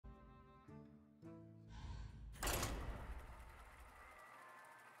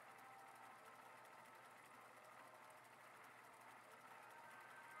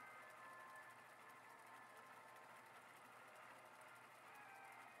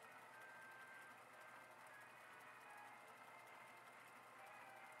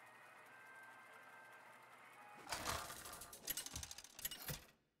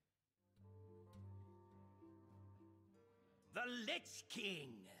The Lich King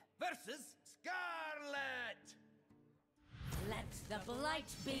versus Scarlet! Let the blight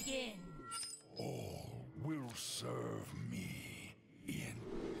begin! All will serve me in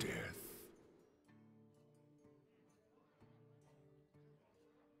death.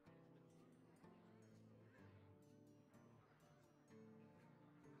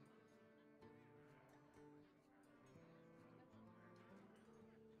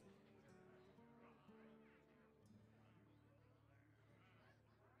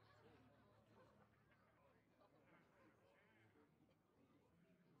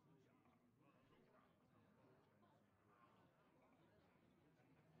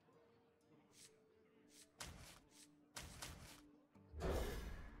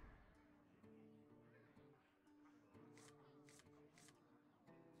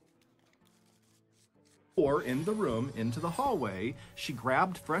 Or in the room, into the hallway, she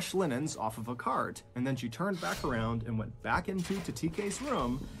grabbed fresh linens off of a cart, and then she turned back around and went back into Tatike's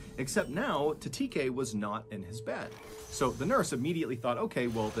room, except now Tatike was not in his bed. So the nurse immediately thought, okay,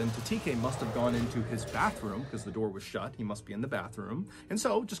 well then Tatike must have gone into his bathroom because the door was shut, he must be in the bathroom. And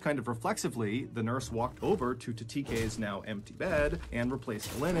so, just kind of reflexively, the nurse walked over to Tatike's now empty bed and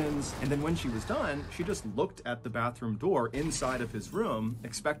replaced the linens, and then when she was done, she just looked at the bathroom door inside of his room,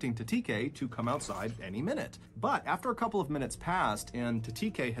 expecting Tatike to come outside any minute. But after a couple of minutes passed and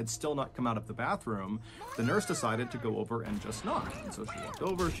Tatike had still not come out of the bathroom, the nurse decided to go over and just knock. And so she walked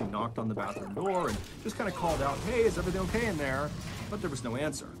over, she knocked on the bathroom door and just kind of called out, hey, is everything okay in there? But there was no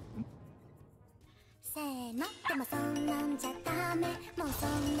answer. And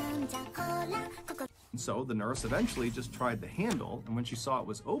so the nurse eventually just tried the handle, and when she saw it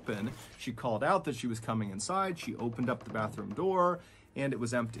was open, she called out that she was coming inside, she opened up the bathroom door, and it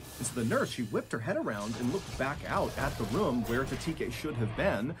was empty. And so the nurse, she whipped her head around and looked back out at the room where Tatike should have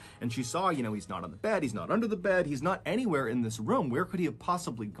been, and she saw, you know, he's not on the bed, he's not under the bed, he's not anywhere in this room. Where could he have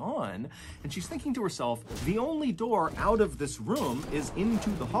possibly gone? And she's thinking to herself, the only door out of this room is into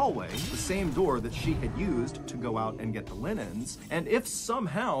the hallway, the same door that she had used to go out and get the linens. And if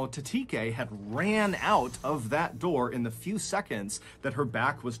somehow Tatike had ran out of that door in the few seconds that her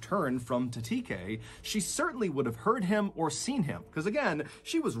back was turned from Tatike, she certainly would have heard him or seen him. Because again,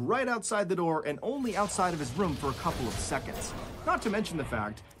 she was right outside the door and only outside of his room for a couple of seconds. Not to mention the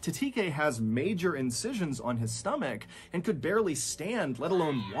fact, Tatike has major incisions on his stomach and could barely stand, let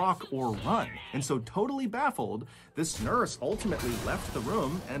alone walk or run. And so totally baffled, this nurse ultimately left the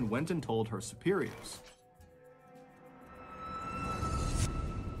room and went and told her superiors.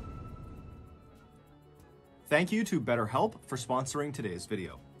 Thank you to BetterHelp for sponsoring today's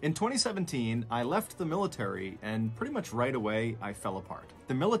video. In 2017, I left the military and pretty much right away, I fell apart.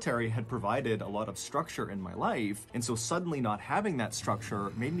 The military had provided a lot of structure in my life, and so suddenly not having that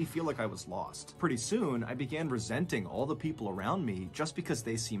structure made me feel like I was lost. Pretty soon, I began resenting all the people around me just because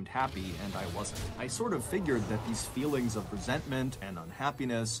they seemed happy and I wasn't. I sort of figured that these feelings of resentment and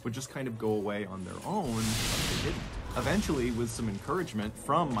unhappiness would just kind of go away on their own, but they didn't. Eventually, with some encouragement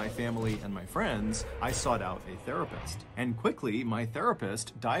from my family and my friends, I sought out a therapist. And quickly, my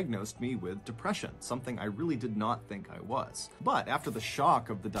therapist diagnosed me with depression, something I really did not think I was. But after the shock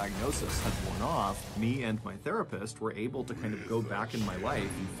of the diagnosis had worn off, me and my therapist were able to kind of go back in my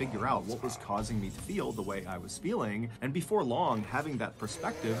life and figure out what was causing me to feel the way I was feeling. And before long, having that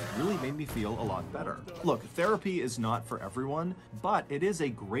perspective really made me feel a lot better. Look, therapy is not for everyone, but it is a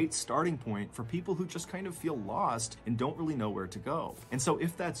great starting point for people who just kind of feel lost and don't really know where to go. And so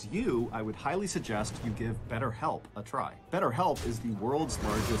if that's you, I would highly suggest you give BetterHelp a try. BetterHelp is the world's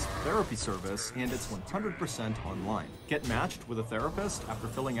largest therapy service, and it's 100% online. Get matched with a therapist after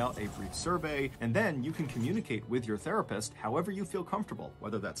filling out a brief survey, and then you can communicate with your therapist however you feel comfortable,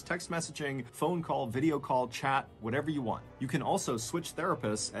 whether that's text messaging, phone call, video call, chat, whatever you want. You can also switch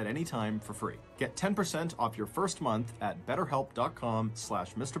therapists at any time for free. Get 10% off your first month at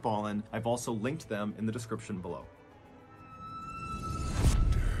betterhelp.com/Mr. Ballin. I've also linked them in the description below.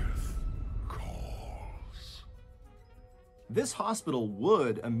 This hospital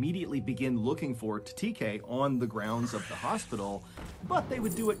would immediately begin looking for Tatike on the grounds of the hospital, but they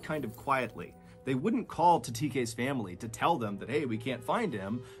would do it kind of quietly. They wouldn't call Tatike's family to tell them that, hey, we can't find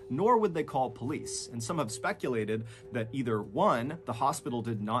him, nor would they call police. And some have speculated that either one, the hospital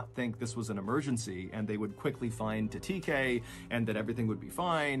did not think this was an emergency and they would quickly find Tatike and that everything would be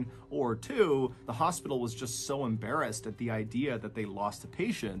fine, or two, the hospital was just so embarrassed at the idea that they lost a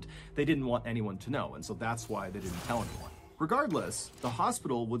patient, they didn't want anyone to know, and so that's why they didn't tell anyone. Regardless, the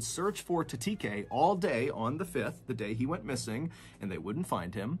hospital would search for Tatike all day on the 5th, the day he went missing, and they wouldn't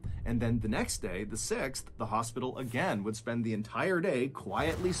find him. And then the next day, the 6th, the hospital again would spend the entire day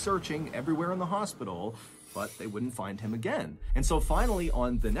quietly searching everywhere in the hospital but they wouldn't find him again. And so finally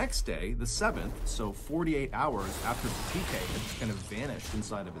on the next day, the 7th, so 48 hours after Tatike had kind of vanished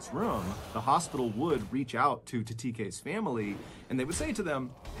inside of his room, the hospital would reach out to Tatike's family and they would say to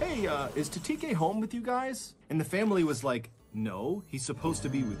them, "Hey, is Tatike home with you guys?" And the family was like, "No, he's supposed to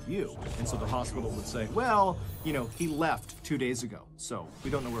be with you." And so the hospital would say, "Well, you know, he left 2 days ago, so we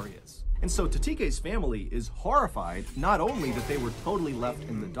don't know where he is." And so Tatike's family is horrified, not only that they were totally left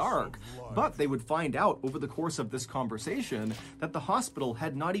in the dark, but they would find out over the course of this conversation that the hospital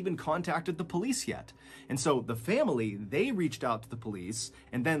had not even contacted the police yet. And so the family, they reached out to the police,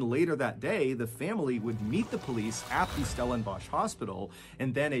 and then later that day, the family would meet the police at the Stellenbosch hospital,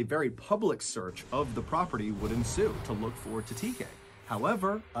 and then a very public search of the property would ensue to look for Tatike.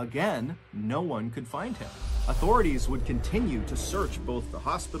 However, again, no one could find him. Authorities would continue to search both the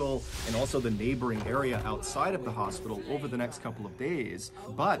hospital and also the neighboring area outside of the hospital over the next couple of days,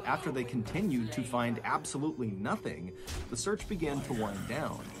 but after they continued to find absolutely nothing, the search began to wind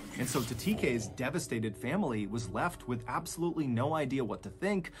down. And so Tatike's devastated family was left with absolutely no idea what to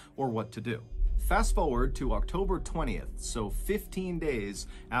think or what to do. Fast forward to October 20th, so 15 days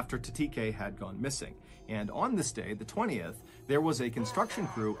after Tatike had gone missing. And on this day, the 20th, there was a construction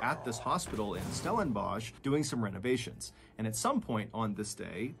crew at this hospital in Stellenbosch doing some renovations. And at some point on this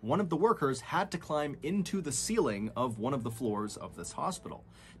day, one of the workers had to climb into the ceiling of one of the floors of this hospital.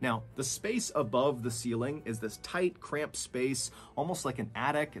 Now, the space above the ceiling is this tight, cramped space, almost like an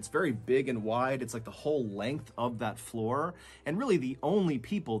attic. It's very big and wide. It's like the whole length of that floor. And really the only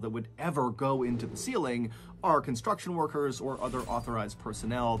people that would ever go into the ceiling are construction workers or other authorized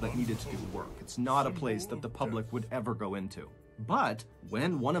personnel that needed to do work. It's not a place that the public would ever go into. But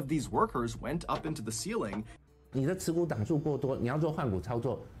when one of these workers went up into the ceiling, 你的持股档数过多，你要做换股操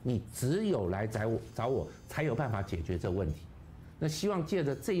作，你只有来找我才有办法解决这个问题。那希望借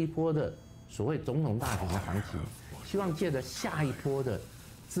着这一波的所谓总统大选的行情，希望借着下一波的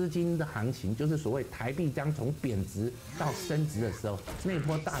资金的行情，就是所谓台币将从贬值到升值的时候，那一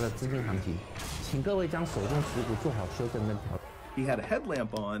波大的资金行情，请各位将手中持股做好修正跟调整。 He had a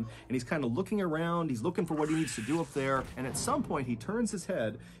headlamp on, and he's kind of looking around, he's looking for what he needs to do up there, and at some point he turns his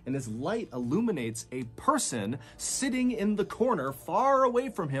head, and his light illuminates a person sitting in the corner far away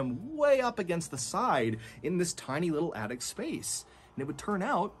from him, way up against the side in this tiny little attic space. And it would turn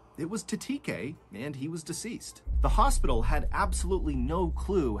out it was Tatike, and he was deceased. The hospital had absolutely no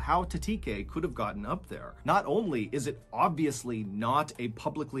clue how Tatike could have gotten up there. Not only is it obviously not a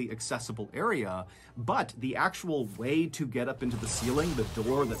publicly accessible area, but the actual way to get up into the ceiling, the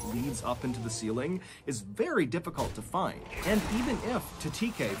door that leads up into the ceiling, is very difficult to find. And even if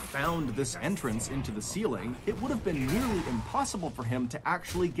Tatike found this entrance into the ceiling, it would have been nearly impossible for him to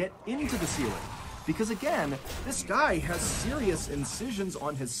actually get into the ceiling. Because again, this guy has serious incisions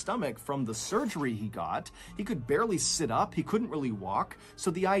on his stomach from the surgery he got. He could barely sit up, he couldn't really walk,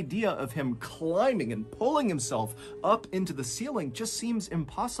 so the idea of him climbing and pulling himself up into the ceiling just seems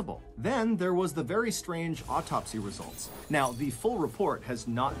impossible. Then there was the very strange autopsy results. Now, the full report has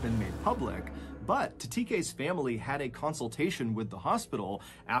not been made public, but Tatike's family had a consultation with the hospital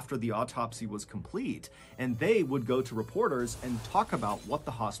after the autopsy was complete, and they would go to reporters and talk about what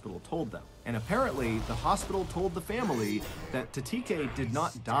the hospital told them. And apparently, the hospital told the family that Tatike did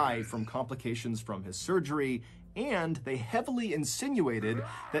not die from complications from his surgery, and they heavily insinuated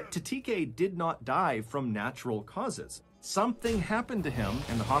that Tatike did not die from natural causes. Something happened to him,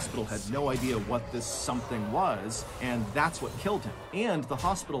 and the hospital had no idea what this something was, and that's what killed him. And the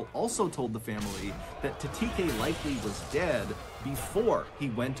hospital also told the family that Tatike likely was dead before he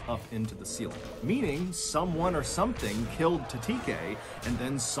went up into the ceiling. Meaning, someone or something killed Tatike, and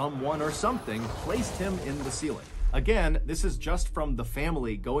then someone or something placed him in the ceiling. Again, this is just from the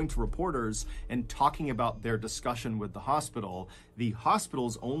family going to reporters and talking about their discussion with the hospital. The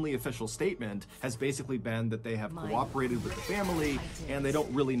hospital's only official statement has basically been that they have cooperated with the family and they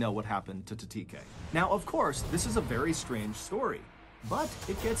don't really know what happened to Tatike. Now, of course, this is a very strange story. But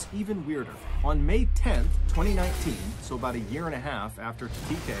it gets even weirder. On May 10th, 2019, so about a year and a half after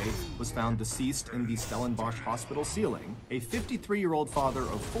Tatike was found deceased in the Stellenbosch hospital ceiling, a 53-year-old father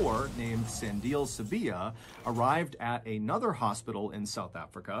of 4 named Sandile Sabia arrived at another hospital in South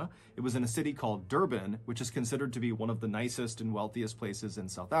Africa. It was in a city called Durban, which is considered to be one of the nicest and wealthiest places in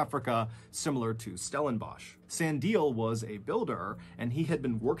South Africa, similar to Stellenbosch. Sandile was a builder, and he had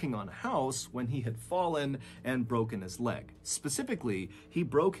been working on a house when he had fallen and broken his leg. Specifically, he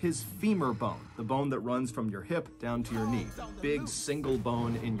broke his femur bone, the bone that runs from your hip down to your knee, the big single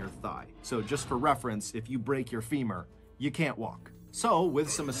bone in your thigh. So just for reference, if you break your femur, you can't walk. So, with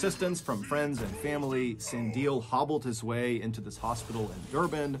some assistance from friends and family, Sandile hobbled his way into this hospital in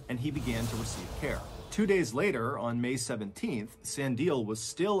Durban, and he began to receive care. 2 days later, on May 17th, Sandil was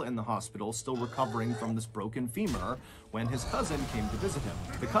still in the hospital, still recovering from this broken femur, when his cousin came to visit him.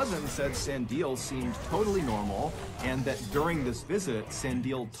 The cousin said Sandil seemed totally normal, and that during this visit,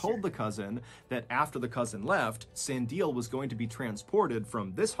 Sandil told the cousin that after the cousin left, Sandil was going to be transported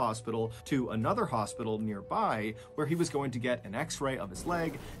from this hospital to another hospital nearby, where he was going to get an x-ray of his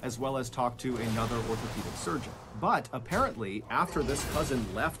leg, as well as talk to another orthopedic surgeon. But apparently, after this cousin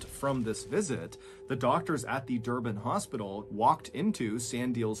left from this visit, the doctors at the Durban hospital walked into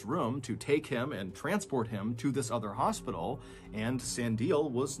Sandil's room to take him and transport him to this other hospital, and Sandil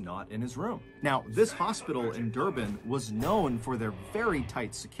was not in his room. Now, this hospital in Durban was known for their very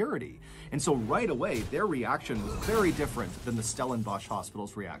tight security, and so right away, their reaction was very different than the Stellenbosch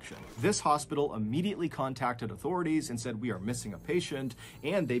hospital's reaction. This hospital immediately contacted authorities and said, "We are missing a patient,"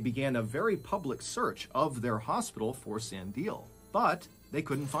 and they began a very public search of their hospital for Sandil. But they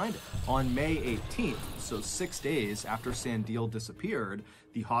couldn't find it. On May 18th, so 6 days after Sandil disappeared,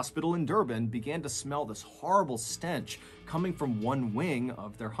 the hospital in Durban began to smell this horrible stench coming from one wing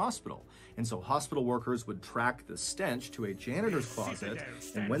of their hospital. And so hospital workers would track the stench to a janitor's closet,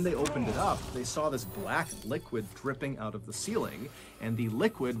 and when they opened it up, they saw this black liquid dripping out of the ceiling, and the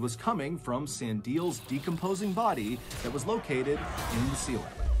liquid was coming from Sandil's decomposing body that was located in the ceiling.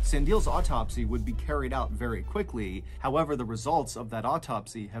 Sandil's autopsy would be carried out very quickly. However, the results of that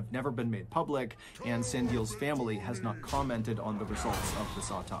autopsy have never been made public, and Sandil's family has not commented on the results of this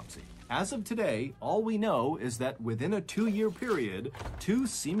autopsy. As of today, all we know is that within a 2-year period, 2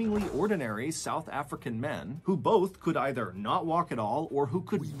 seemingly ordinary South African men, who both could either not walk at all or who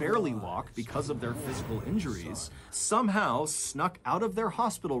could barely walk because of their physical injuries, somehow snuck out of their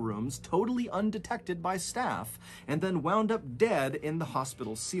hospital rooms totally undetected by staff and then wound up dead in the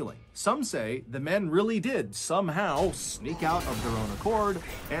hospital ceiling. Some say the men really did somehow sneak out of their own accord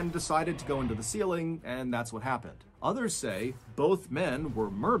and decided to go into the ceiling, and that's what happened. Others say both men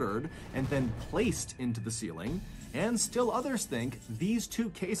were murdered and then placed into the ceiling, and still others think these 2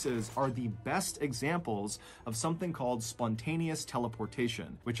 cases are the best examples of something called spontaneous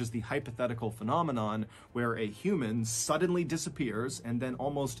teleportation, which is the hypothetical phenomenon where a human suddenly disappears and then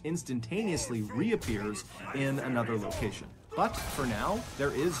almost instantaneously reappears in another location. But for now,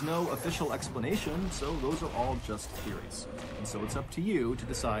 there is no official explanation, so those are all just theories. And so it's up to you to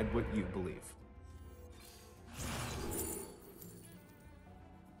decide what you believe.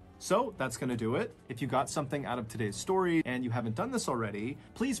 So that's going to do it. If you got something out of today's story and you haven't done this already,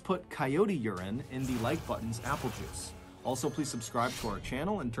 please put coyote urine in the like button's apple juice. Also, please subscribe to our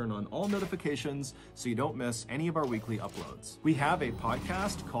channel and turn on all notifications so you don't miss any of our weekly uploads. We have a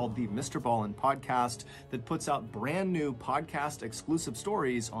podcast called the Mr. Ballin Podcast that puts out brand new podcast exclusive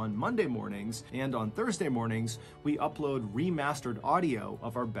stories on Monday mornings, and on Thursday mornings, we upload remastered audio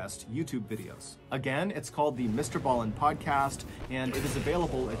of our best YouTube videos. Again, it's called the Mr. Ballin Podcast, and it is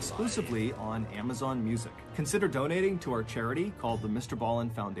available exclusively on Amazon Music. Consider donating to our charity called the Mr. Ballin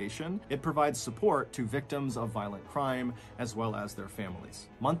Foundation. It provides support to victims of violent crime as well as their families.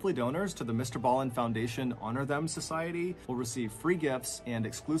 Monthly donors to the Mr. Ballin Foundation Honor Them Society will receive free gifts and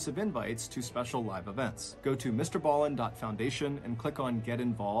exclusive invites to special live events. Go to mrballin.foundation and click on Get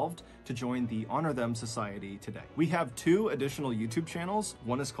Involved to join the Honor Them Society today. We have 2 additional YouTube channels.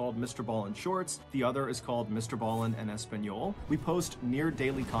 One is called Mr. Ballin Shorts. The other is called Mr. Ballin en Espanol. We post near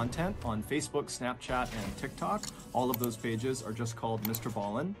daily content on Facebook, Snapchat, and TikTok. All of those pages are just called Mr.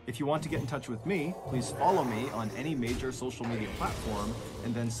 Ballin. If you want to get in touch with me, please follow me on any major social media platform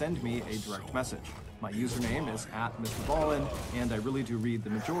and then send me a direct message. My username is @MrBallin, and I really do read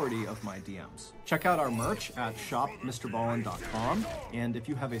the majority of my DMs. Check out our merch at shopmrballin.com, and if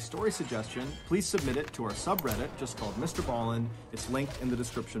you have a story suggestion, please submit it to our subreddit just called Mr. Ballin. It's linked in the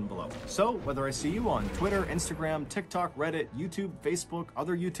description below. So, whether I see you on Twitter, Instagram, TikTok, Reddit, YouTube, Facebook,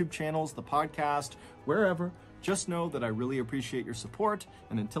 other YouTube channels, the podcast, wherever, just know that I really appreciate your support,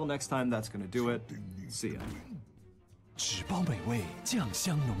 and until next time, that's gonna do it. See ya. 纸包美味，酱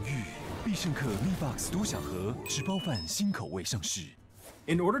香浓郁，必胜客 Mi Box 多小盒，纸包饭新口味上市。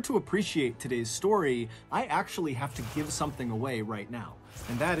In order to appreciate today's story, I actually have to give something away right now,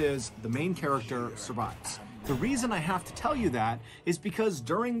 and that is the main character survives. The reason I have to tell you that is because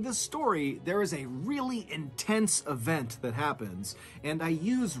during this story, there is a really intense event that happens, and I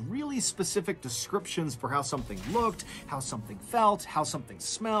use really specific descriptions for how something looked, how something felt, how something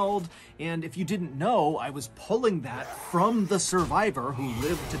smelled, and if you didn't know I was pulling that from the survivor who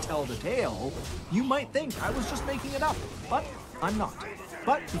lived to tell the tale, you might think I was just making it up, but I'm not.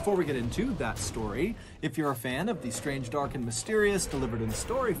 But before we get into that story, if you're a fan of the strange, dark, and mysterious delivered in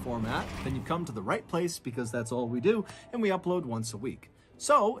story format, then you come to the right place because that's all we do, and we upload once a week.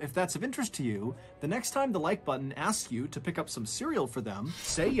 So, if that's of interest to you, the next time the like button asks you to pick up some cereal for them,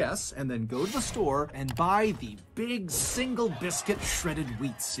 say yes, and then go to the store and buy the big single biscuit shredded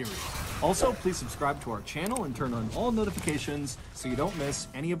wheat cereal. Also, please subscribe to our channel and turn on all notifications so you don't miss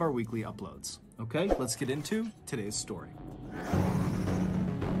any of our weekly uploads. Okay, let's get into today's story.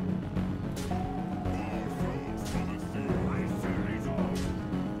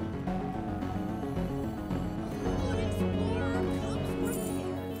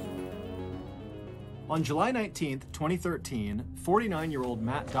 On July 19th, 2013, 49-year-old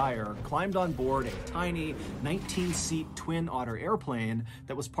Matt Dyer climbed on board a tiny 19-seat Twin Otter airplane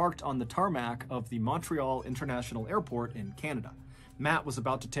that was parked on the tarmac of the Montreal International Airport in Canada. Matt was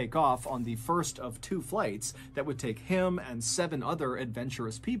about to take off on the first of 2 flights that would take him and 7 other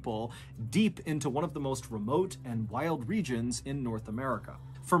adventurous people deep into one of the most remote and wild regions in North America.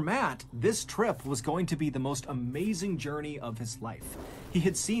 For Matt, this trip was going to be the most amazing journey of his life. He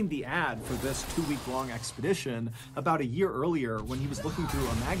had seen the ad for this 2-week-long expedition about a year earlier when he was looking through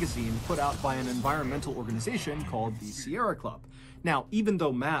a magazine put out by an environmental organization called the Sierra Club. Now, even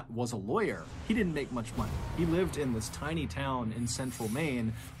though Matt was a lawyer, he didn't make much money. He lived in this tiny town in central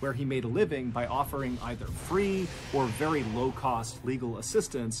Maine where he made a living by offering either free or very low-cost legal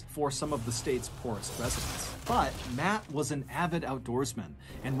assistance for some of the state's poorest residents. But Matt was an avid outdoorsman,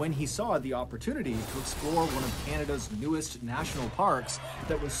 and when he saw the opportunity to explore one of Canada's newest national parks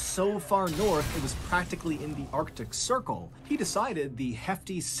that was so far north it was practically in the Arctic Circle, he decided the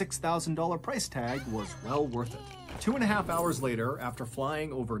hefty $6,000 price tag was well worth it. 2.5 hours later, after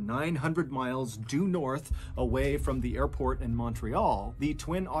flying over 900 miles due north away from the airport in Montreal, the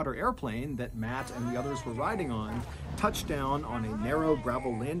Twin Otter airplane that Matt and the others were riding on touched down on a narrow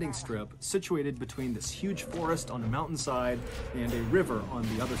gravel landing strip situated between this huge forest on a mountainside and a river on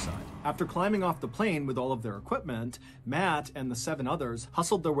the other side. After climbing off the plane with all of their equipment, Matt and the 7 others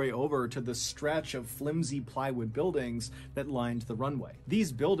hustled their way over to this stretch of flimsy plywood buildings that lined the runway.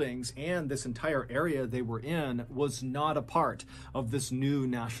 These buildings and this entire area they were in was not a part of this new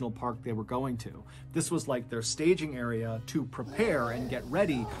national park they were going to. This was like their staging area to prepare and get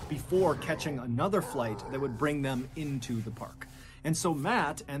ready before catching another flight that would bring them into the park. And so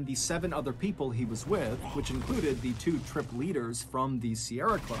Matt and the 7 other people he was with, which included the 2 trip leaders from the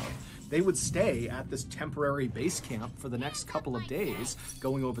Sierra Club, they would stay at this temporary base camp for the next couple of days,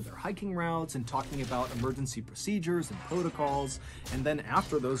 going over their hiking routes and talking about emergency procedures and protocols. And then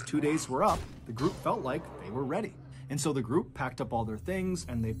after those 2 days were up, the group felt like they were ready. And so the group packed up all their things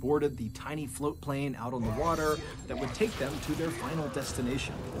and they boarded the tiny float plane out on the water that would take them to their final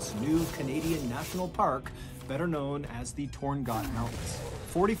destination, this new Canadian national park, better known as the Torngat Mountains.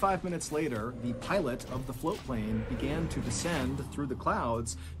 45 minutes later, the pilot of the float plane began to descend through the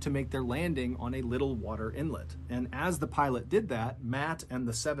clouds to make their landing on a little water inlet. And as the pilot did that, Matt and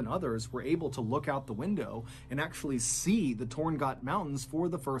the 7 others were able to look out the window and actually see the Torngat Mountains for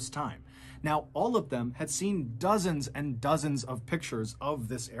the first time. Now, all of them had seen dozens and dozens of pictures of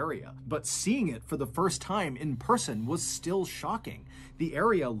this area, but seeing it for the first time in person was still shocking. The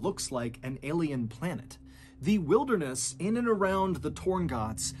area looks like an alien planet. The wilderness in and around the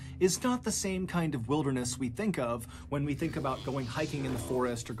Torngats is not the same kind of wilderness we think of when we think about going hiking in the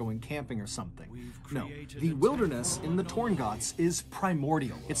forest or going camping or something. No, the wilderness in the Torngats is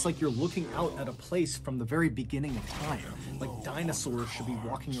primordial. It's like you're looking out at a place from the very beginning of time, like dinosaurs should be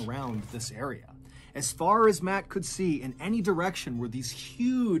walking around this area. As far as Matt could see, in any direction were these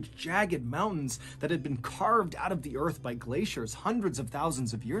huge, jagged mountains that had been carved out of the earth by glaciers hundreds of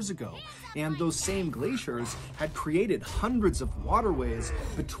thousands of years ago. And those same glaciers had created hundreds of waterways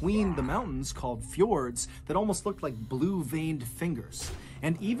between the mountains called fjords that almost looked like blue-veined fingers.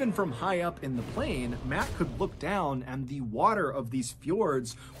 And even from high up in the plane, Matt could look down and the water of these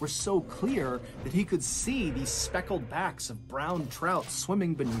fjords were so clear that he could see these speckled backs of brown trout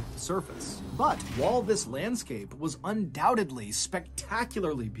swimming beneath the surface. But while this landscape was undoubtedly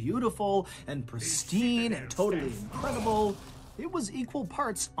spectacularly beautiful and pristine and totally incredible, it was equal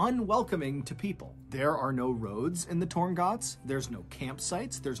parts unwelcoming to people. There are no roads in the Torngats, there's no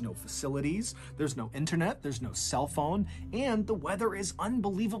campsites, there's no facilities, there's no internet, there's no cell phone, and the weather is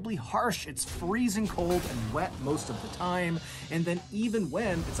unbelievably harsh. It's freezing cold and wet most of the time, and then even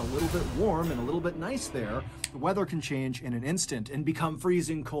when it's a little bit warm and a little bit nice there, the weather can change in an instant and become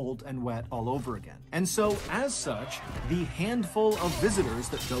freezing cold and wet all over again. And so, as such, the handful of visitors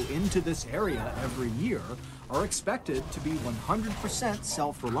that go into this area every year are expected to be 100%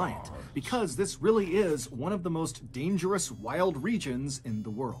 self-reliant, because this really is one of the most dangerous wild regions in the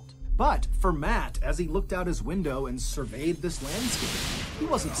world. But for Matt, as he looked out his window and surveyed this landscape, he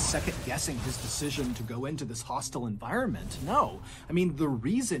wasn't second-guessing his decision to go into this hostile environment. No. I mean, the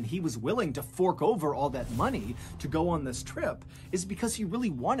reason he was willing to fork over all that money to go on this trip is because he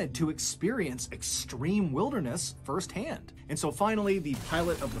really wanted to experience extreme wilderness firsthand. And so finally, the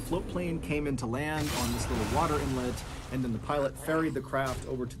pilot of the float plane came into land on this little water inlet, and then the pilot ferried the craft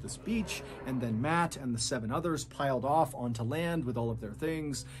over to this beach, and then Matt and the 7 others piled off onto land with all of their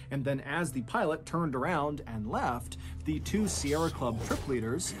things, and then as the pilot turned around and left, the 2 Sierra Club trip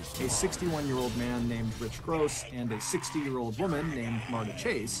leaders, a 61-year-old man named Rich Gross and a 60-year-old woman named Marta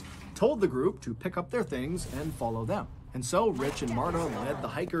Chase, told the group to pick up their things and follow them. And so Rich and Marta led the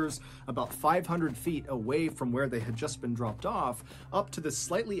hikers about 500 feet away from where they had just been dropped off, up to this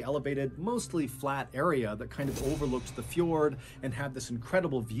slightly elevated, mostly flat area that kind of overlooked the fjord and had this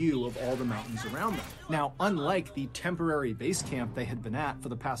incredible view of all the mountains around them. Now, unlike the temporary base camp they had been at for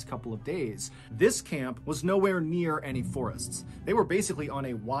the past couple of days, this camp was nowhere near any forests. They were basically on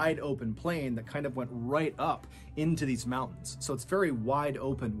a wide open plain that kind of went right up into these mountains. So it's very wide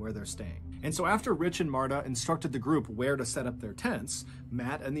open where they're staying. And so after Rich and Marta instructed the group where to set up their tents,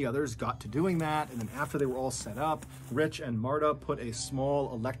 Matt and the others got to doing that, and then after they were all set up, Rich and Marta put a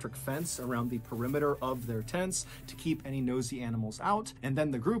small electric fence around the perimeter of their tents to keep any nosy animals out, and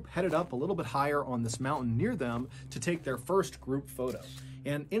then the group headed up a little bit higher on this mountain near them to take their first group photo.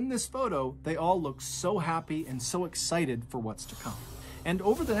 And in this photo, they all look so happy and so excited for what's to come. And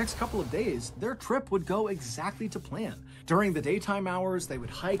over the next couple of days, their trip would go exactly to plan. During the daytime hours, they would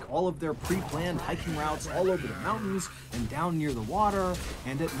hike all of their pre-planned hiking routes all over the mountains and down near the water,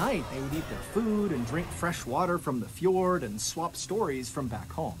 and at night they would eat their food and drink fresh water from the fjord and swap stories from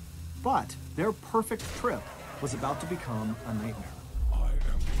back home. But their perfect trip was about to become a nightmare. I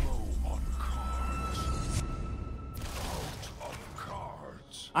am low on cards. Out of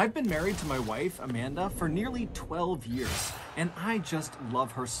cards. I've been married to my wife, Amanda, for nearly 12 years. And I just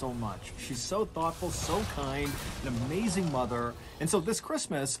love her so much. She's so thoughtful, so kind, an amazing mother. And so this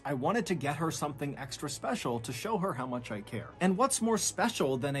Christmas, I wanted to get her something extra special to show her how much I care. And what's more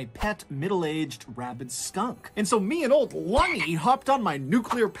special than a pet, middle-aged, rabid skunk? And so me and old Lungy hopped on my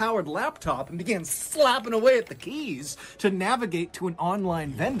nuclear-powered laptop and began slapping away at the keys to navigate to an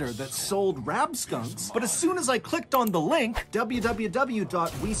online vendor that sold rab skunks. But as soon as I clicked on the link,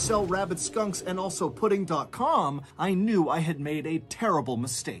 www.weselllrabidskunksandalsopudding.com, I knew I had made a terrible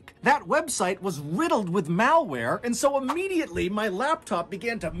mistake. That website was riddled with malware, and so immediately my laptop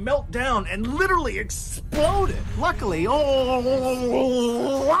began to melt down and literally exploded. Luckily, Lungy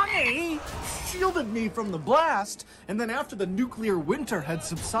shielded me from the blast, and then after the nuclear winter had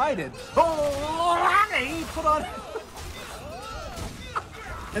subsided, Lungy put on...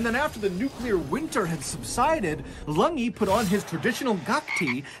 And then after the nuclear winter had subsided, Lungy put on his traditional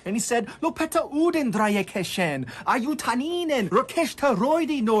gakti and he said, Lopeta uden drayekeshen, ayutaninen, rokeshta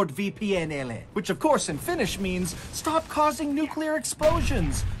roidi NordVPN, which of course in Finnish means, stop causing nuclear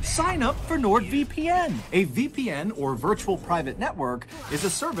explosions. Sign up for NordVPN. A VPN, or virtual private network, is a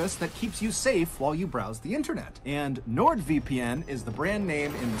service that keeps you safe while you browse the internet. And NordVPN is the brand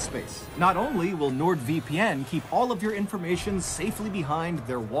name in the space. Not only will NordVPN keep all of your information safely behind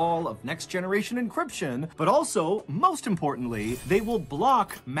their wall of next-generation encryption, but also, most importantly, they will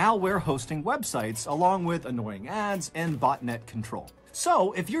block malware hosting websites along with annoying ads and botnet control.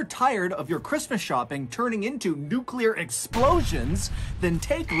 So, if you're tired of your Christmas shopping turning into nuclear explosions, then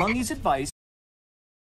take Lungy's advice